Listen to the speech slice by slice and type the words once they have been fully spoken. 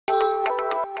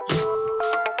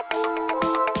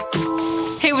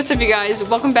what's up you guys?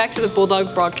 Welcome back to the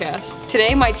Bulldog broadcast.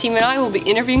 Today my team and I will be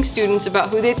interviewing students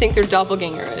about who they think their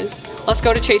doppelganger is. Let's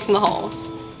go to Chasing the Halls.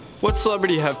 What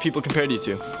celebrity have people compared you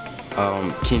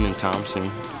to? Kenan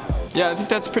Thompson. Yeah, I think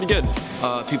that's pretty good.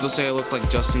 People say I look like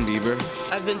Justin Bieber.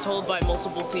 I've been told by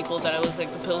multiple people that I look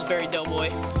like the Pillsbury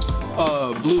Doughboy.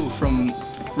 Blue from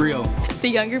Rio. The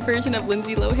younger version of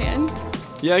Lindsay Lohan.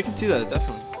 Yeah, I can see that,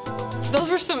 definitely. Those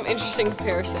were some interesting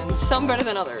comparisons, some better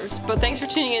than others, but thanks for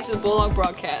tuning in to the Bulldog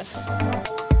broadcast.